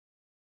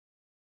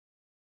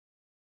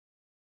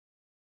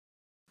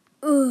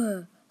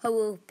Hello,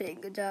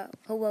 Pinga.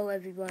 Hello,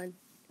 everyone.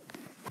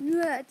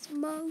 Let's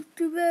move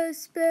to the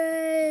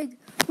speed.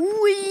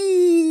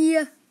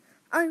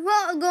 I'm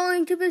not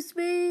going to the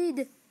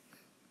speed.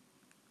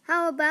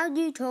 How about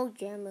you, Toe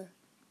Jammer?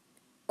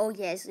 Oh,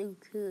 yes, you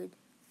could.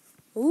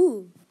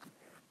 Ooh,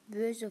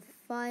 there's a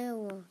fire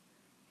alarm.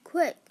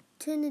 Quick,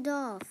 turn it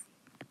off.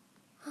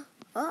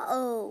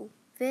 Uh-oh,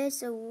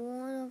 there's a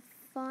wall of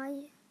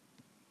fire.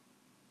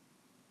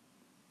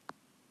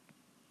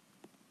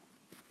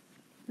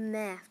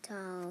 Math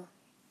towel.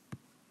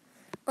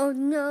 Oh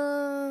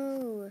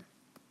no!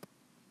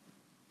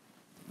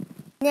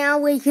 Now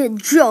we can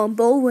jump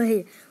over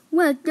here.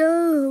 What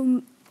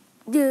do?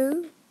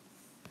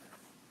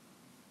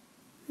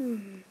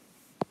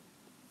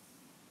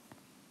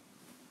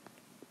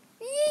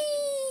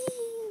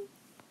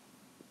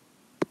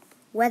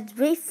 Let's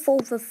wait for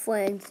the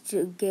friends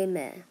to get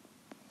it.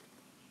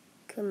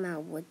 Come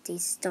on, what they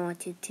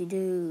started to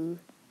do.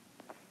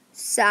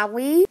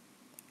 Sorry?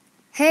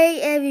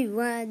 Hey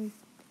everyone,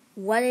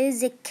 what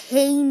is it,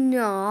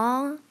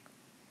 Kano?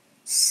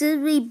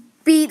 Should we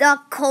beat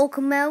up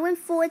Cocomelon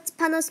for its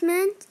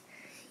punishment?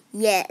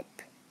 Yep,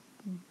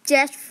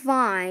 just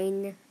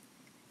fine.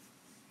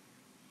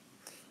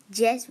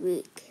 Just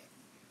weak.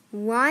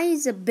 Why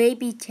is a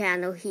baby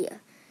channel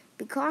here?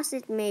 Because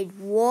it made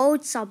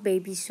loads of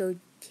babies so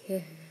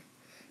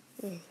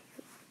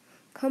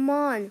come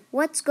on,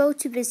 let's go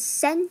to the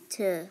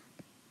center.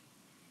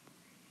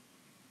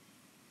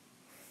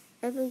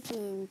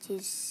 Everything to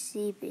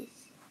see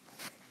this.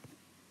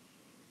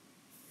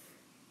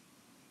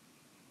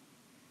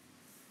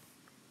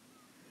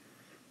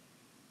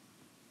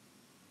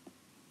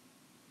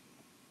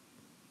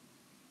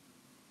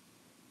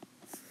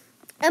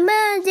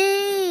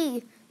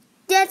 Amazing!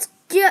 Let's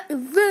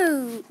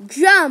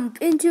jump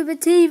into the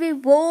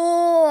TV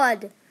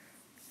board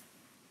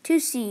to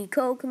see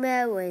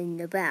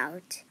Cocomelon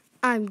about.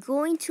 I'm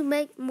going to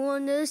make more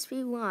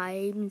nursery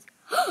rhymes.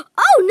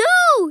 Oh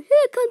no!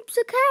 Here comes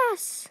the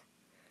cast.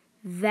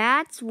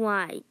 That's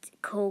right,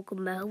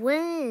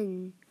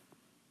 Cocomelon.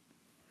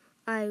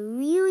 I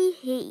really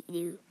hate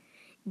you.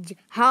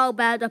 How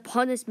about a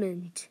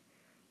punishment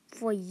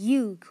for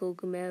you,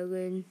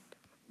 Cocomelon?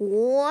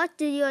 What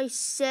did I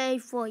say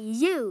for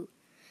you?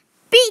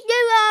 Beat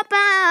you up!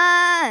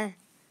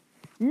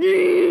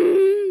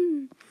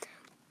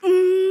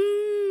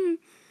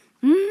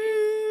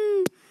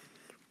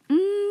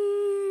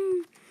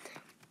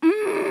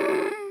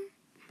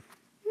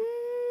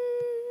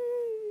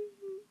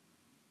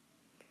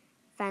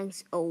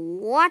 Thanks a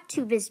lot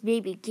to this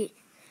baby kid.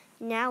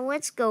 Now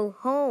let's go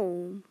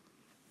home.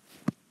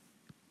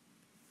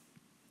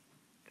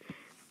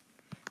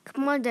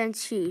 Come on then,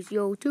 choose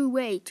your two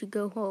ways to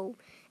go home.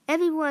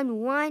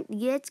 Everyone,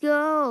 let's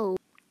go.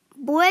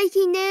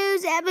 Breaking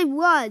news,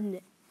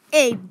 everyone.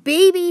 A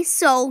baby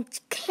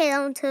salt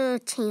counter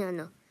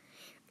channel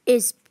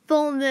is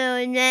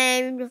formerly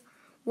named.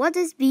 What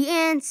is the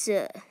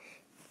answer?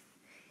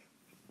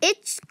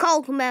 It's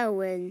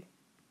Cocomelon.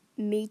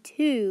 Me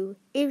too.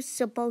 It's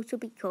supposed to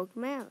be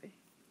Cocomelon.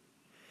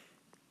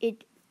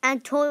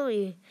 And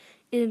totally,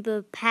 in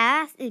the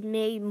past, it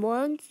made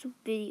months of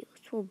videos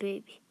for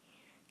baby.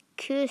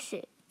 Curse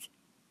it.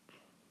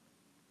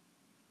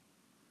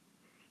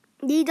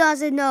 He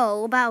doesn't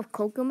know about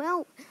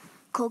Cocomelon.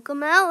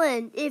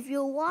 Cocomelon, if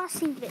you're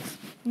watching this,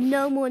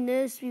 no more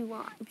nursery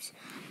rhymes.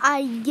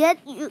 I get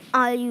you.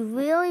 I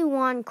really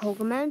want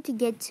Cocomelon to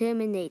get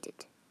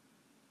terminated.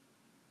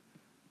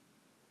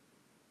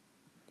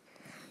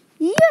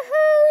 Yahoo!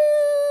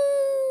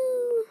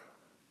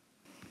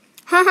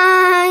 Hi.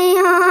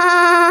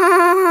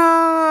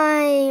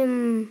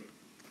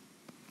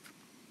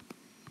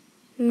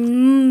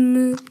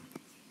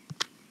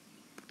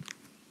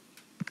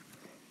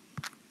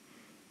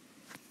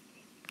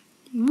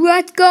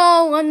 Let's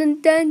go on the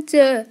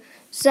dancer,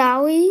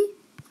 shall we?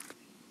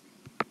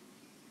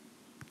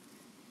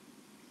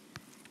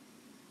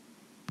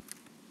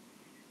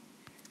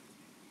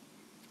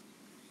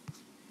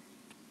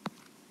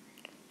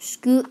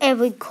 Screw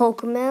every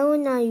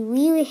Cocomelon, I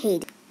really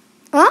hate it.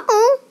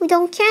 Uh-oh, we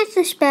don't cast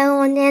a spell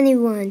on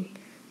anyone.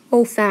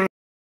 Oh, fine.